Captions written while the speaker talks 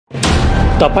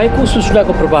तपाईको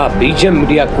सूचनाको प्रभाव बीजेम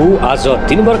मिडियाको आज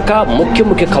दिनभरका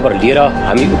मुख्य खबर लिएर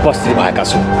हामी उपस्थित भएका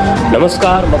छौँ।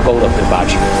 नमस्कार, म गौरव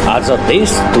त्रिपाठी। आज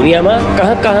देश दुनियाँमा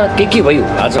कहाँ के भयो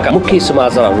आजका मुख्य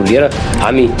समाचारहरू लिएर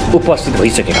हामी उपस्थित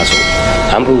भइसकेका छौँ।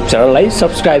 हाम्रो च्यानललाई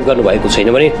सब्स्क्राइब गर्नुभएको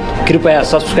छैन भने कृपया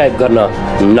सब्स्क्राइब गर्न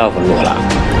नभुल्नुहोला।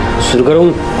 सुरु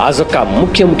गरौँ आजका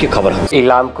मुख्य खबरहरू।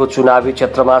 इलामको चुनावी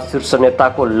क्षेत्रमा शीर्ष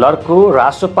नेताको लड्को,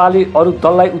 राष्ट्रपाले अरू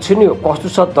दललाई उछिन्ने हो, कस्तो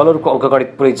छ दलहरूको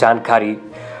अङ्कगणित पुरै जानकारी।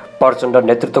 प्रचण्ड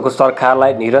नेतृत्वको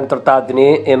सरकारलाई निरन्तरता दिने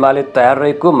एमाले तयार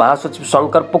रहेको महासचिव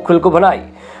शङ्कर पोखरेलको भनाई।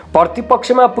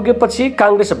 प्रतिपक्षमा पुगेपछि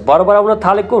काङ्ग्रेस बरबराउन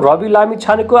थालेको रवि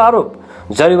लामिछानेको आरोप।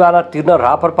 जरिवाना तिर्न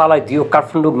रापरपालाई दियो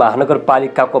काठमाडौँ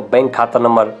महानगरपालिकाको ब्याङ्क खाता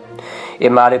नम्बर।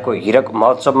 एमालेको हिरक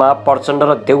महोत्सवमा प्रचण्ड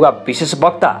र देउवा विशेष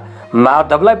वक्ता।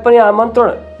 माधवलाई पनि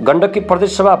आमन्त्रण। गण्डकी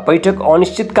प्रदेशसभा बैठक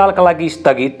अनिश्चितकालका लागि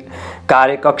स्थगित।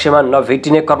 कार्यकक्षमा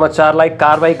नभेटिने कर्मचारीलाई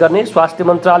कारबाही गर्ने स्वास्थ्य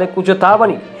मन्त्रालयको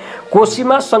चेतावनी।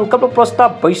 कोशीमा संकल्प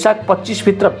प्रस्ताव वैशाख 25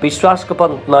 भित्र विश्वासको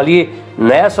पद नलिए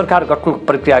नयाँ सरकार गठनको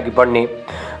प्रक्रिया अघि बढ्ने।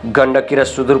 गण्डकी र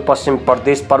सुदूरपश्चिम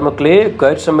प्रदेश प्रमुखले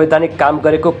गैर संवैधानिक काम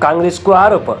गरेको काङ्ग्रेसको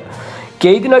आरोप।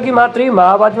 केही दिन अघि मात्रै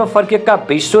माओवादीमा फर्किएका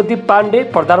विश्वदीप पाण्डे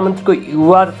प्रधानमन्त्रीको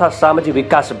युवा तथा सामाजिक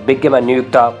विकास विज्ञमा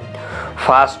नियुक्त।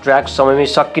 फास्ट ट्र्याक समयमै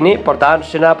सकिने प्रधान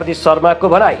सेनापति शर्माको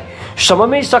भनाई।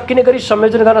 समयमै सकिने गरी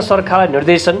संयोजन गर्न सरकारलाई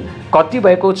निर्देशन। कति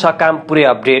भएको छ काम पुरै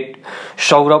अपडेट।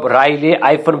 सौरभ राईले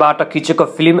आइफोनबाट खिचेको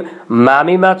फिल्म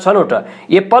मामीमा छनौट।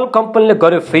 एप्पल कम्पनीले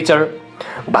गर्यो फिचर।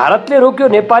 भारतले रोक्यो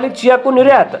नेपाली चियाको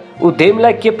निर्यात।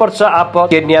 उद्यमीलाई के पर्छ आपत।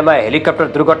 केन्यामा हेलिकप्टर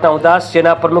दुर्घटना हुँदा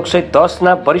सेना प्रमुख सहित 10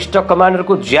 जना वरिष्ठ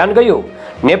कमान्डरको ज्यान गयो।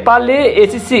 नेपालले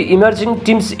एसिसी इमर्जिङ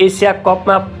टिम्स एसिया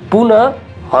कपमा पुनः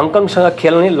हङकङसँग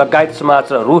खेल्ने लगायत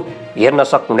समाचारहरू हेर्न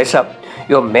सक्नुहुनेछ।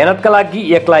 यो मेहनतका लागि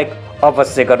एक लाइक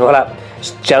अवश्य गर्नुहोला।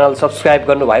 च्यानल सब्स्क्राइब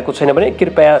गर्नुभएको छैन भने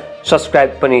कृपया सब्स्क्राइब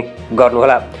पनि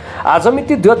गर्नुहोला। आज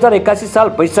मिति 2081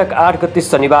 साल वैशाख 8 गते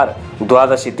शनिबार,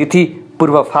 द्वादशी तिथि,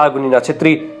 पूर्व फाल्गुनी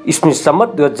नक्षत्री, इस्वी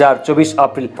सम्मत 2024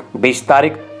 अप्रिल 20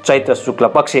 तारिक, चैत्र शुक्ल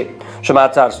पक्ष।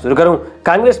 समाचार सुरु गरौँ।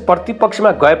 काङ्ग्रेस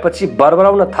प्रतिपक्षमा गएपछि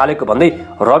बरबराउन थालेको भन्दै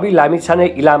रवि लामिछाने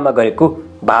इलाममा गरेको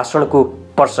भाषणको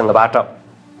प्रसङ्गबाट।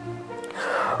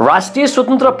 राष्ट्रिय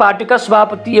स्वतन्त्र पार्टीका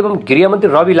सभापति एवं गृहमन्त्री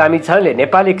रवि लामिछानेले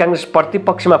नेपाली काङ्ग्रेस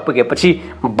प्रतिपक्षमा पुगेपछि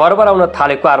बरबराउन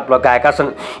थालेको आरोप लगाएका छन्।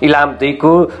 इलाम 2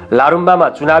 को लारुम्बामा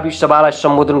चुनावी सभालाई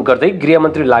सम्बोधन गर्दै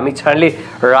गृहमन्त्री लामिछानेले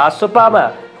रासपामा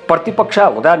प्रतिपक्ष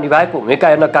हुँदा निभाएको भूमिका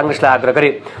हेर्न काङ्ग्रेसलाई आग्रह गरे।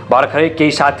 भर्खरै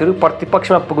केही साथीहरू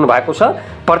प्रतिपक्षमा पुग्नु भएको छ।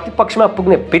 प्रतिपक्षमा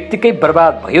पुग्ने बित्तिकै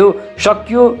बर्बाद भयो,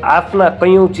 सकियो, आफ्ना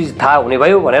कैयौँ चिज थाहा हुने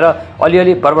भयो भनेर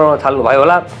अलिअलि बरबराउन थाल्नुभयो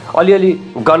होला, अलिअलि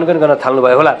गनगन गर्न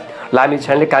थाल्नुभयो होला।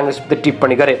 लामिछानेले काङ्ग्रेसप्रति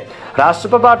टिप्पणी गरे।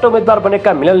 राष्ट्रपतिबाट उम्मेद्वार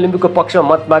बनेका मिलन लिम्बूको पक्षमा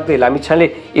मत माग्दै लामिछानेले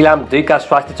इलाम 2 का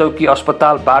स्वास्थ्य चौकी,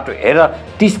 अस्पताल, बाटो हेरेर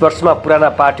 30 वर्षमा पुराना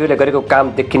पार्टीहरूले गरेको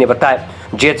काम देखिने बताए।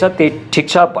 जे छ त्यही ठिक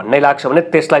छ भन्ने लाग्छ भने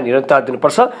त्यसलाई निरन्तरता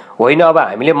दिनुपर्छ, होइन अब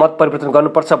हामीले मत परिवर्तन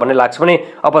गर्नुपर्छ भन्ने लाग्छ भने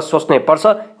अब सोच्नै पर्छ,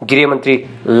 गृहमन्त्री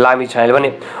लामिछानेले भने।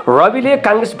 रविले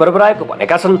काङ्ग्रेस बरबराएको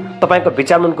भनेका छन्। तपाईँको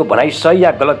विचारमा उनको भनाइ सही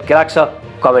या गलत के लाग्छ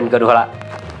कमेन्ट गर्नुहोला।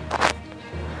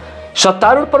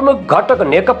 सत्तारूढ प्रमुख घटक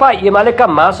नेकपा एमालेका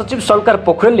महासचिव शङ्कर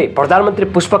पोखरेलले प्रधानमन्त्री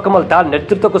पुष्पकमल दाहाल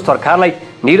नेतृत्वको सरकारलाई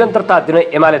निरन्तरता दिन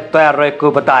एमाले तयार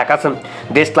रहेको बताएका छन्।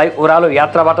 देशलाई ओह्रालो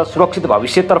यात्राबाट सुरक्षित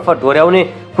भविष्यतर्फ डोर्याउने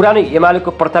कुरा नै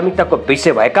एमालेको प्राथमिकताको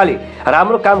विषय भएकाले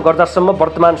राम्रो काम गर्दासम्म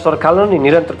वर्तमान सरकारलाई नै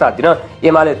निरन्तरता दिन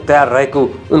एमाले तयार रहेको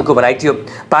उनको भनाइ थियो।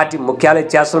 पार्टी मुख्यालय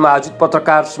च्यासलमा आयोजित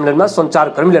पत्रकार सम्मेलनमा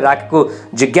सञ्चारकर्मीले राखेको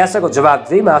जिज्ञासाको जवाब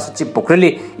दिँदै महासचिव पोखरेलले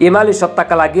एमाले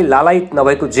सत्ताका लागि लालायित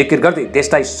नभएको जिकिर गर्दै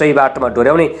देशलाई सही बाटोमा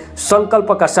डोर्याउने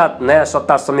सङ्कल्पका साथ नयाँ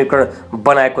सत्ता समीकरण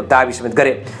बनाएको दाबी समेत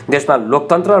गरे। देशमा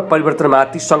लोकतन्त्र र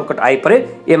परिवर्तनमाथि सङ्कट आइपरे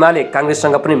एमाले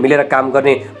काङ्ग्रेससँग पनि मिलेर काम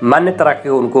गर्ने मान्यता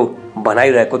राखेको उनको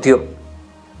भनाइरहेको थियो।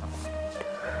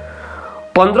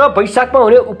 15 वैशाखमा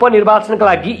हुने उपनिर्वाचनका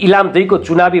लागि इलाम 2 को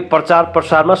चुनावी प्रचार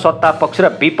प्रसारमा सत्ता पक्ष र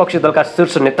विपक्षी दलका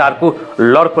शीर्ष नेताहरूको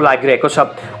लड्को लागिरहेको छ।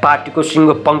 पार्टीको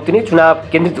सिङ्गो पङ्क्ति नै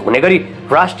चुनाव केन्द्रित हुने गरी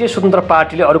राष्ट्रिय स्वतन्त्र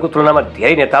पार्टीले अरूको तुलनामा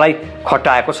धेरै नेतालाई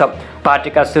खटाएको छ।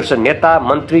 पार्टीका शीर्ष नेता,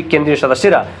 मन्त्री, केन्द्रीय सदस्य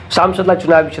र सांसदलाई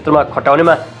चुनावी क्षेत्रमा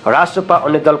खटाउनेमा राष्ट्रपा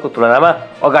अन्य दलको तुलनामा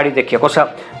अगाडि देखिएको छ।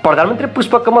 प्रधानमन्त्री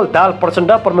पुष्पकमल दाहाल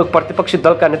प्रचण्ड, प्रमुख प्रतिपक्षी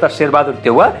दलका नेता शेरबहादुर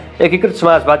देउवा, एकीकृत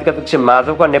समाजवादीका अध्यक्ष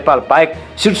माधवका नेपाल बाहेक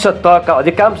शीर्ष तहका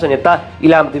अधिकांश नेता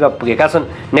इलाम 2 मा पुगेका छन्।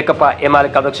 नेकपा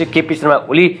एमालेका अध्यक्ष केपी शर्मा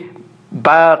ओली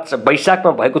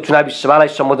वैशाखमा भएको चुनावी सभालाई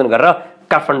सम्बोधन गरेर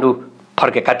काठमाडौँ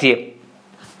फर्केका थिए।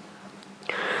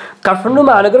 काठमाडौँ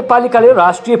महानगरपालिकाले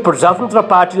राष्ट्रिय प्रजातन्त्र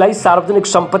पार्टीलाई सार्वजनिक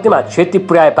सम्पत्तिमा क्षति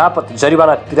पुर्याए बापत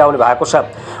जरिवाना तिराउने भएको छ।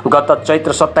 गत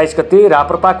चैत्र 27 गते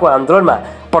राप्रपाको आन्दोलनमा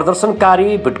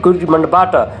प्रदर्शनकारी भिटकुरी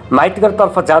मण्डपबाट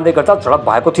माइतीघरतर्फ जाँदै गर्दा झडप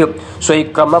भएको थियो। सोही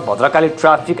क्रममा भद्रकाली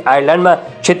ट्राफिक आइल्यान्डमा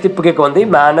क्षति पुगेको भन्दै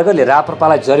महानगरले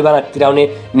राप्रपालाई जरिवाना तिराउने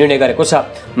निर्णय गरेको छ।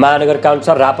 महानगरका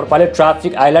अनुसार राप्रपाले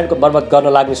ट्राफिक आइल्यान्डको मर्मत गर्न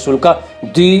लाग्ने शुल्क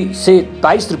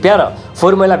 222 रुपियाँ र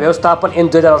फोहोर मैला व्यवस्थापन ऐन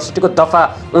 2068 को दफा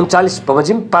 39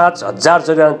 बमोजिम 5000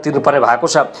 जरिवाना तिर्नुपर्ने भएको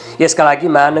छ। यसका लागि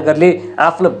महानगरले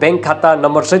आफ्नो ब्याङ्क खाता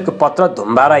नम्बर सहितको पत्र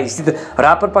धुम्बारा स्थित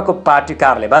राप्रपाको पार्टी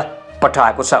कार्यालयमा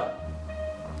पठाएको छ।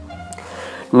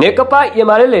 नेकपा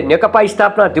एमाले नेकपा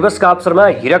स्थापना दिवसका अवसरमा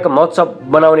हिरक महोत्सव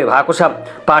मनाउने भएको छ।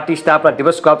 पार्टी स्थापना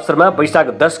दिवसको अवसरमा वैशाख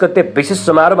 10 गते विशेष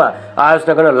समारोहमा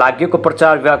आयोजना गर्न लागि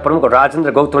प्रचार विभाग प्रमुख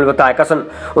राजेन्द्र गौतमले बताएका छन्।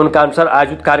 उनका अनुसार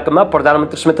आयोजित कार्यक्रममा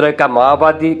प्रधानमन्त्री समेत रहेका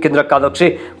माओवादी केन्द्रका अध्यक्ष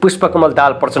पुष्पकमल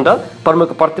दाहाल प्रचण्ड,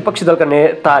 प्रमुख प्रतिपक्षी दलका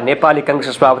नेता नेपाली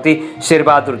कांग्रेस सभापति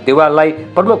शेरबहादुर देवाललाई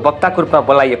प्रमुख वक्ताको रूपमा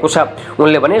बोलाइएको छ।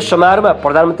 उनले भने समारोहमा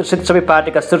प्रधानमन्त्री सहित सबै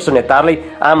पार्टीका शीर्ष नेताहरूलाई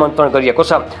आमन्त्रण गरिएको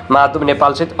छ। माधव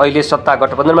नेपाल सहित अहिले सत्ता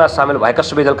गठबन्धनमा सामेल भएका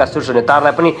सबै दलका शीर्ष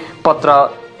नेताहरूलाई पनि पत्र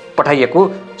पठाइएको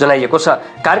जनाइएको छ।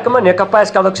 कार्यक्रममा नेकपा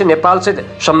यसका अध्यक्ष नेपालसहित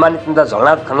सम्मानित नेता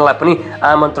झलनाथ खनाललाई पनि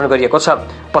आमन्त्रण गरिएको छ।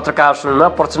 पत्रकार सम्मेलनमा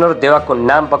प्रचण्ड र देवाको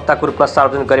नाम वक्ताको रूपमा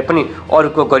सार्वजनिक गरे पनि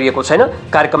अरूको गरिएको छैन।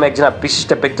 कार्यक्रममा एकजना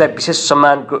विशिष्ट व्यक्तिलाई विशेष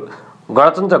सम्मान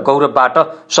गणतन्त्र गौरवबाट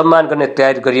सम्मान गर्ने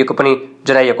तयारी गरिएको पनि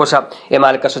जनाइएको छ।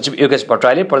 एमालेका सचिव योगेश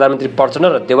भट्टराईले प्रधानमन्त्री प्रचण्ड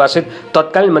र देवासहित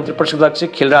तत्कालीन मन्त्री परिषद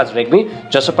अध्यक्ष खिलराज रेग्मी,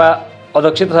 जसपा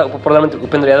अध्यक्ष तथा उप प्रधानमन्त्री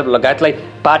उपेन्द्र यादव लगायतलाई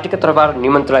पार्टीका तर्फबाट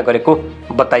निमन्त्रणा गरेको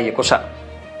बताइएको छ।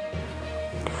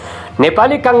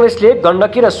 नेपाली कांग्रेसले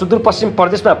गण्डकी र सुदूरपश्चिम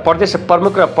प्रदेशमा प्रदेश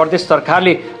प्रमुख र प्रदेश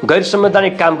सरकारले गैर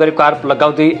संवैधानिक काम गरेको आरोप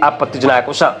लगाउँदै आपत्ति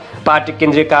जनाएको छ। पार्टी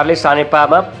केन्द्रीय कार्यालय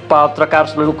सानेपामा पत्रकार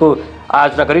सम्मेलनको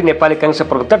आयोजना गरी नेपाली कांग्रेसका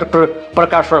प्रवक्ता डाक्टर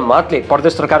प्रकाश महतले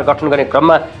प्रदेश सरकार गठन गर्ने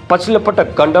क्रममा पछिल्लो पटक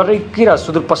गण्डकी र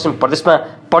सुदूरपश्चिम प्रदेशमा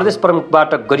प्रदेश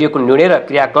प्रमुखबाट गरिएको निर्णय र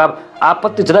क्रियाकलाप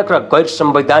आपत्तिजनक र गैर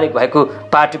संवैधानिक भएको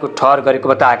पार्टीको ठहर गरेको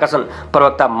बताएका छन्।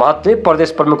 प्रवक्ता महतले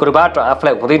प्रदेश प्रमुखहरूबाट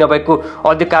आफूलाई हुँदै नभएको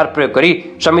अधिकार प्रयोग गरी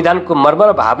संविधानको मर्म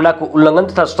र भावनाको उल्लङ्घन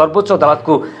तथा सर्वोच्च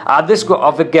अदालतको आदेशको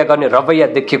अवज्ञा गर्ने रवैया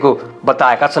देखिएको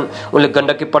बताएका छन्। उनले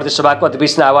गण्डकी प्रदेश सभाको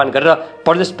अधिवेशन आह्वान गरेर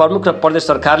प्रदेश प्रमुख र प्रदेश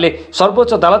सरकारले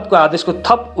सर्वोच्च अदालतको आदेशको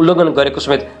थप उल्लङ्घन गरेको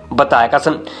समेत बताएका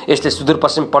छन्। यसले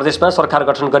सुदूरपश्चिम प्रदेशमा सरकार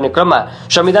गठन गर्ने क्रममा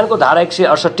संविधानको धारा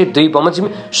 168 2 बमोजिम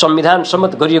संविधान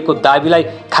सम्मत गरिएको दाबीलाई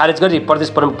खारेज गरी प्रदेश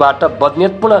प्रमुखबाट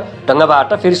बदनियतपूर्ण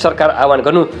ढङ्गबाट फेरि सरकार आह्वान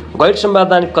गर्नु गैर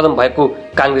संवैधानिक कदम भएको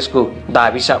कांग्रेसको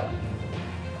दाबी छ।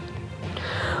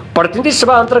 प्रतिनिधि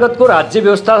सभा अन्तर्गतको राज्य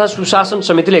व्यवस्था तथा सुशासन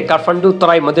समितिले काठमाडौँ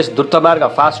तराई मधेस द्रुतमार्ग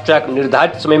फास्ट ट्र्याक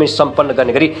निर्धारित समयमै सम्पन्न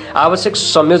गर्ने गरी आवश्यक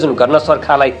संयोजन गर्न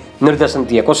सरकारलाई निर्देशन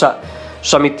दिएको छ।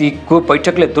 समितिको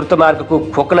बैठकले द्रुतमार्गको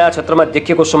खोकना क्षेत्रमा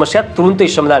देखिएको समस्या तुरुन्तै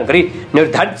समाधान गरी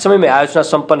निर्धारित समयमै आयोजना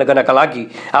सम्पन्न गर्नका लागि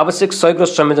आवश्यक सहयोग र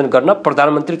संयोजन गर्न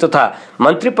प्रधानमन्त्री तथा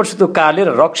मन्त्री परिषदको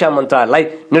कार्यालय र रक्षा मन्त्रालयलाई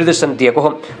निर्देशन दिएको हो।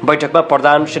 बैठकमा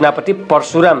प्रधान सेनापति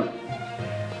परशुराम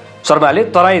शर्माले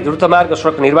तराई द्रुतमार्ग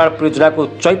सडक निर्माण परियोजनाको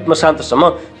चैत मसान्तसम्म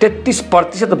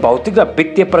 33% भौतिक र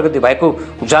वित्तीय प्रगति भएको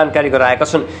जानकारी गराएका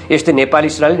छन्। यस्तै नेपाली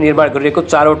सेनाले निर्माण गरिरहेको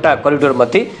 4वटा करिडोर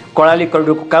मध्ये कर्णाली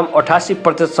करिडोरको काम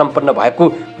 88% सम्पन्न भएको,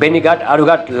 बेनीघाट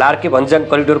आरुघाट लार्के भन्ज्याङ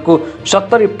करिडोरको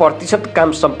 70%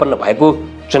 काम सम्पन्न भएको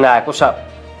जनाएको छ।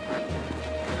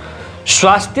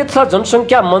 स्वास्थ्य तथा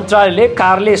जनसङ्ख्या मन्त्रालयले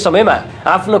कार्यालय समयमा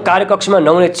आफ्नो कार्यकक्षमा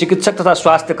नहुने चिकित्सक तथा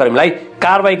स्वास्थ्य कर्मीलाई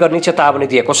कारबाही गर्ने चेतावनी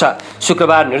दिएको छ।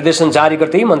 शुक्रबार निर्देशन जारी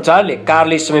गर्दै मन्त्रालयले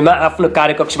कार्यालय समयमा आफ्नो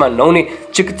कार्यकक्षमा नहुने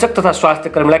चिकित्सक तथा स्वास्थ्य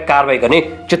कर्मीलाई कारबाही गर्ने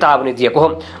चेतावनी दिएको हो।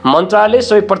 मन्त्रालयले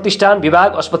सबै प्रतिष्ठान,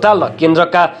 विभाग, अस्पताल र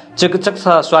केन्द्रका चिकित्सक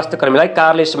तथा स्वास्थ्य कर्मीलाई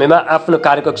कार्यालय समयमा आफ्नो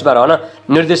कार्यकक्षमा रहन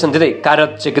निर्देशन दिँदै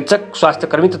कार्यरत चिकित्सक, स्वास्थ्य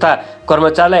कर्मी तथा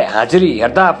कर्मचारीलाई हाजिरी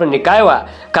हेर्दा आफ्नो निकाय वा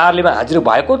कार्यालयमा हाजिर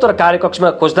भएको तर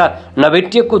कार्यकक्षमा खोज्दा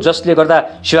नभेटिएको, जसले गर्दा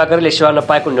सेवाकर्मीले सेवा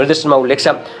नपाएको निर्देशनमा उल्लेख छ।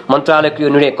 मन्त्रालयको यो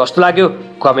निर्णय कस्तो लाग्यो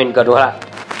कमेन्ट गर्नुहोला।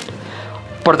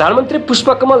 प्रधानमन्त्री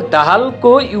पुष्पकमल दाहालको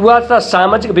युवा तथा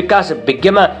सामाजिक विकास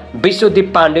विज्ञमा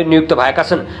विश्वदीप पाण्डे नियुक्त भएका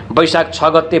छन्। वैशाख 6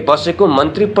 गते बसेको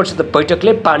मन्त्री परिषद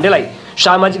बैठकले पाण्डेलाई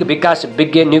सामाजिक विकास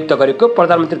विज्ञ नियुक्त गरेको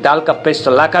प्रधानमन्त्री दाहालका प्रेस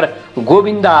सल्लाहकार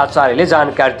गोविन्द आचार्यले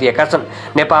जानकारी दिएका छन्।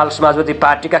 नेपाल समाजवादी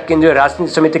पार्टीका केन्द्रीय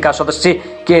राजनीति समितिका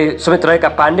सदस्य समेत रहेका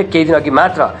पाण्डे केही दिन अघि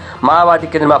मात्र माओवादी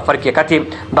केन्द्रमा फर्किएका थिए।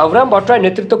 बाबुराम भट्टराई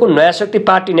नेतृत्वको नयाँ शक्ति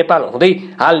पार्टी नेपाल हुँदै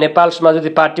हाल नेपाल समाजवादी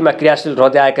पार्टीमा क्रियाशील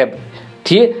रहँदै आएका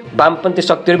थिए। वामपन्थी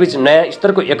शक्तिहरूबीच नयाँ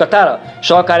स्तरको एकता र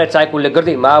सहकार्य चाहेको उल्लेख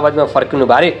गर्दै माओवादीमा फर्किनु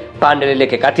बारे पाण्डेले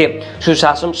लेखेका थिए।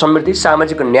 सुशासन, समृद्धि,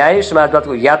 सामाजिक न्याय,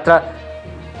 समाजवादको यात्रा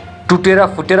टुटेर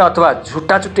फुटेर अथवा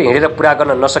छुट्टा-छुट्टै हिँडेर पुरा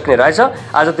गर्न नसक्ने रहेछ।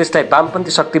 आज देशलाई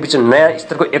वामपन्थी शक्तिबीच नयाँ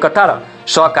स्तरको एकता र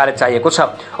सहकार्य चाहिएको छ।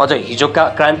 अझ हिजोका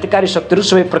क्रान्तिकारी शक्तिहरू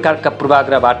सबै प्रकारका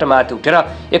पूर्वाग्रहबाट माथि उठेर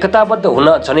एकताबद्ध हुन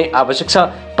झनै आवश्यक छ।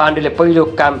 पाण्डेले पहिलो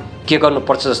काम के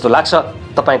गर्नुपर्छ जस्तो लाग्छ?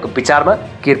 तपाईँको विचारमा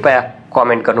कृपया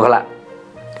कमेन्ट गर्नुहोला।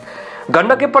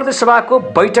 गण्डकी प्रदेश सभाको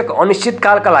बैठक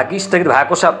अनिश्चितकालका लागि स्थगित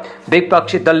भएको छ।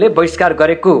 विपक्षी दलले बहिष्कार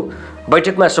गरेको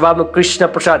बैठकमा सभामुख कृष्ण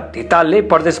प्रसाद धितालले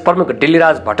प्रदेश प्रमुख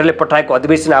दिल्लीराज भट्टले पठाएको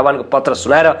अधिवेशन आह्वानको पत्र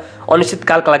सुनाएर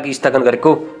अनिश्चितकालका लागि स्थगन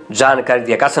गरेको जानकारी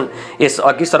दिएका छन्।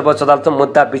 यसअघि सर्वोच्च अदालतमा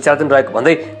मुद्दा विचाराधीन रहेको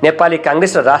भन्दै नेपाली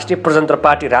कांग्रेस र राष्ट्रिय प्रजातन्त्र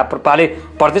पार्टी राप्रपाले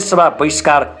प्रदेश सभा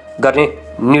बहिष्कार गर्ने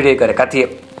निर्णय गरेका थिए।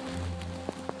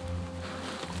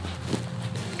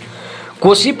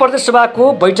 कोशी प्रदेश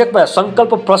सभाको बैठकमा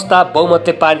संकल्प प्रस्ताव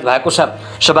बहुमतले पारित भएको छ।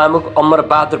 सभामुख अमर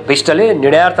बहादुर विष्टले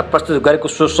निर्णयार्थ प्रस्तुत गरेको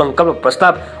सो संकल्प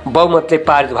प्रस्ताव बहुमतले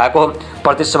पारित भएको हो।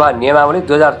 प्रदेश सभा नियमावली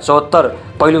 2074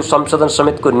 पहिलो संशोधन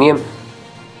समितिको नियमको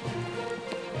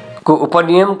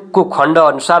उपनियमको खण्ड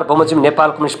अनुसार बमोजिम नेपाल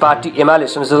कम्युनिस्ट पार्टी एमाले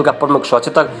संसदका प्रमुख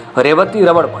सचेतक रेवती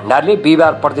रमण भण्डारले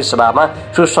बिहिबार प्रदेश सभामा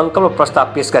सो संकल्प प्रस्ताव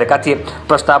पेश गरेका थिए।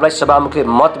 प्रस्तावलाई सभामुखले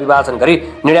मत विभाजन गरी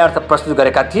निर्णयार्थ प्रस्तुत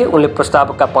गरेका थिए। उनले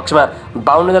प्रस्तावका पक्षमा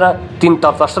 52 जना 3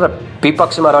 तटस्थ र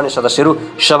विपक्षमा रहने सदस्यहरू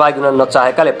सहभागी हुन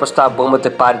नचाहेकाले प्रस्ताव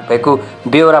बहुमतले पारित भएको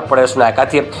बेहोरा पढेर सुनाएका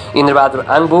थिए। इन्द्रबहादुर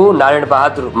आङ्बु, नारायण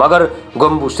बहादुर मगर,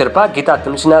 गोम्बु शेर्पा, गीता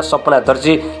तुलसिना, सपना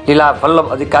दर्जी, लीला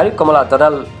वल्लभ अधिकारी, कमला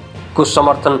दनाल को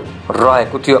समर्थन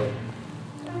रहेको थियो।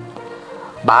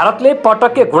 भारतले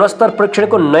पटक्कै गुणस्तर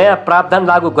परीक्षणको नयाँ प्रावधान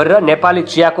लागू गरेर नेपाली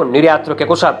चियाको निर्यात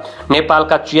रोकेको छ।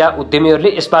 नेपालका चिया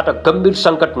उद्यमीहरूले यसबाट गम्भीर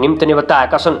सङ्कट निम्तिने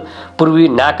बताएका छन्। पूर्वी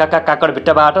नाकाका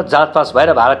काकडभिट्टाबाट जाँचपास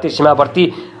भएर भारतीय सीमावर्ती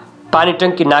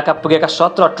पानीटङ्की नाका पुगेका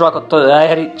 17 ट्रक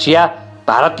तयारी चिया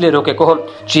भारतले रोकेको हो।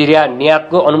 चिया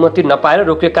निर्यातको अनुमति नपाएर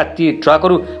रोकेका ती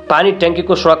ट्रकहरू पानी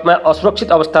ट्याङ्कीको सडकमा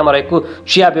असुरक्षित अवस्थामा रहेको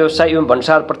चिया व्यवसाय एवं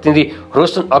भन्सार प्रतिनिधि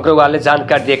रोशन अग्रवालले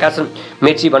जानकारी दिएका छन्।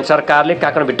 मेची भन्सार कार्यालय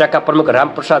काकडभिट्टाका प्रमुख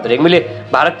रामप्रसाद रेग्मीले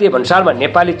भारतीय भन्सारमा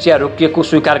नेपाली चिया रोकिएको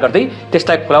स्वीकार गर्दै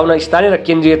त्यसलाई खुलाउन स्थानीय र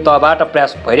केन्द्रीय तहबाट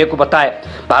प्रयास भइरहेको बताए।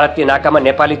 भारतीय नाकामा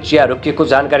नेपाली चिया रोकिएको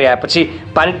जानकारी आएपछि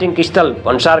पानी ट्याङ्की स्थल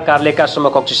भन्सार कार्यालयका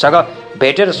समकक्षीसँग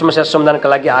भेटेर समस्या समाधानका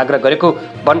लागि आग्रह गरेको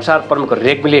भन्सार प्रमुख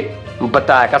रेग्मीले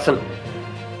बताएका छन्।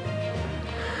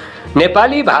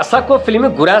 नेपाली भाषाको फिल्म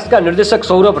गुराँसका निर्देशक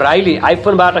सौरभ राईले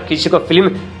आइफोनबाट खिचेको फिल्म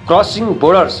क्रसिङ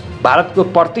बोर्डर्स भारतको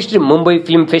प्रतिष्ठित मुम्बई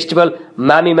फिल्म फेस्टिभल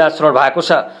मामीमा श्रवण भएको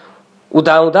छ।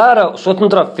 उदाउँदा र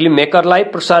स्वतन्त्र फिल्म मेकरलाई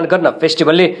प्रोत्साहन गर्न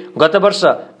फेस्टिभलले गत वर्ष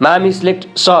मामी सिलेक्ट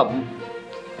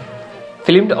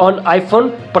फिल्म अन आइफोन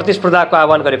प्रतिस्पर्धाको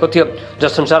आह्वान गरेको थियो,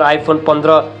 जसअनुसार आइफोन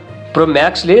 15 प्रो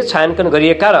म्याक्सले छायाङ्कन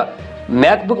गरिएका र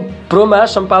म्याकबुक प्रोमा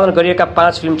सम्पादन गरिएका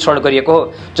 5 फिल्म छनौट गरिएको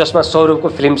हो, जसमा सौरभको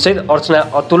फिल्मसहित अर्चना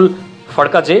अतुल,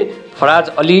 फड्काजे, फराज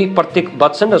अली, प्रतीक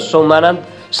बच्चन र सौमानन्द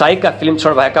साईका फिल्म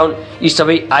छनौट भएका हुन्। यी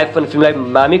सबै आइफोन फिल्मलाई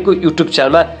मामीको युट्युब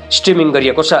च्यानलमा स्ट्रिमिङ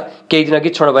गरिएको छ। केही दिनअघि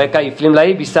छनौट भएका यी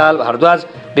फिल्मलाई विशाल भारद्वाज,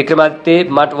 विक्रमादित्य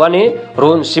माटवाने,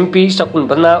 रोहन सिम्पी, सकुन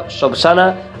बन्ना,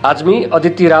 सबसाना आजमी,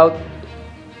 अदिति राउत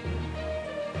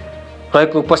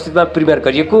रहेको उपस्थितिमा प्रिमियर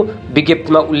गरिएको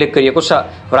विज्ञप्तिमा उल्लेख गरिएको छ।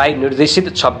 राई निर्देशित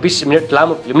 26 मिनट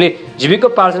लामो फिल्मले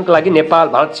जीविकोपार्जनका लागि नेपाल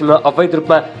भारत सीमामा अवैध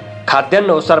रूपमा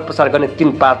खाद्यान्न ओसार प्रसार गर्ने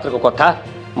 3 पात्रको कथा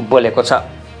बोलेको छ।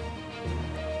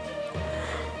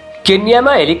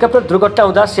 केन्यामा हेलिकप्टर दुर्घटना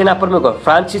हुँदा सेना प्रमुख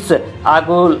फ्रान्सिस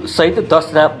आगो सहित 10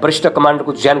 जना वरिष्ठ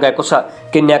कमान्डरको ज्यान गएको छ।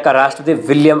 केन्याका राष्ट्रपति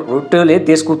विलियम रुटोले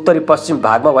देशको उत्तरी पश्चिम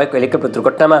भागमा भएको हेलिकप्टर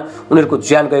दुर्घटनामा उनीहरूको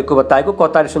ज्यान गएको बताएको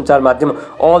कतारी सञ्चार माध्यम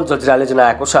अल जजिराले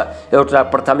जनाएको छ। एउटा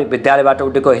प्राथमिक विद्यालयबाट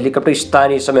उडेको हेलिकप्टर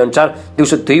स्थानीय समयअनुसार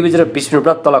दिउँसो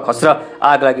 2:20 तल खसेर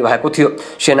आगलागी भएको थियो।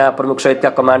 सेना प्रमुख सहितका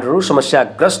कमान्डरहरू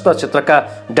समस्याग्रस्त क्षेत्रका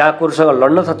डाकुहरूसँग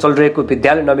लड्न तथा चलिरहेको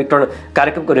विद्यालय नवीकरण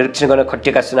कार्यक्रमको निरीक्षण गर्न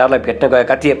खटिएका सेनाहरूलाई भेट्न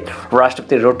गएका थिए।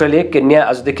 राष्ट्रपति रुटोले केन्या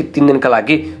आजदेखि 3 दिनका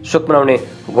लागि शोक मनाउने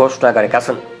घोषणा गरेका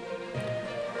छन्।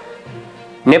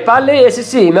 नेपालले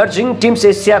एसएससी इमर्जिङ टिम्स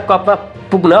एसिया कपमा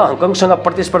पुग्न हङकङसँग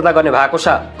प्रतिस्पर्धा गर्ने भएको छ।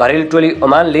 घरेलु टोली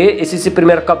ओमानले एसएससी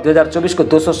प्रिमियर कप 2024 को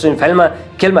दोस्रो सेमिफाइनलमा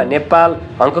खेलमा नेपाल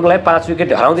हङकङलाई 5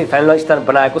 विकेट हराउँदै फाइनलमा स्थान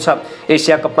बनाएको छ।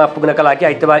 एसिया कपमा पुग्नका लागि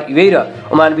आइतबार युएई र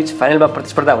ओमान बीच फाइनलमा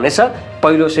प्रतिस्पर्धा हुनेछ।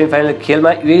 पहिलो सेमिफाइनल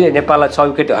खेलमा युएईले नेपाललाई 6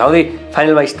 विकेट हराउँदै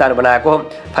फाइनलमा स्थान बनाएको हो।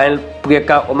 फाइनल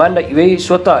पुगेका ओमान र युएई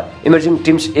स्वतः इमर्जिङ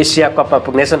टिम्स एसिया कपमा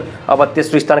पुग्नेछन्। अब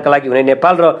तेस्रो स्थानका लागि हुने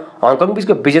नेपाल र हङकङ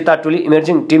बीचको विजेता टोली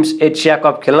इमर्जिङ टिम्स एसिया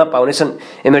कप खेल्न पाउनेछन्।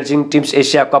 इमर्जिङ टिम्स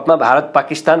एसिया कपमा भारत,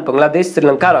 पाकिस्तान, बङ्गलादेश,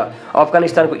 श्रीलङ्का र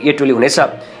अफगानिस्तानको ए टोली हुनेछ।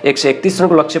 131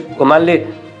 रनको लक्ष्य ओमानले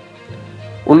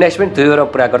 19 मिनेट 2 ओभरमा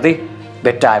पुरा गर्दै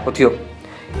भेट्टाएको थियो।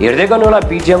 हेर्दै गर्नुहोला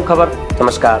बीजेएम खबर।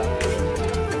 नमस्कार।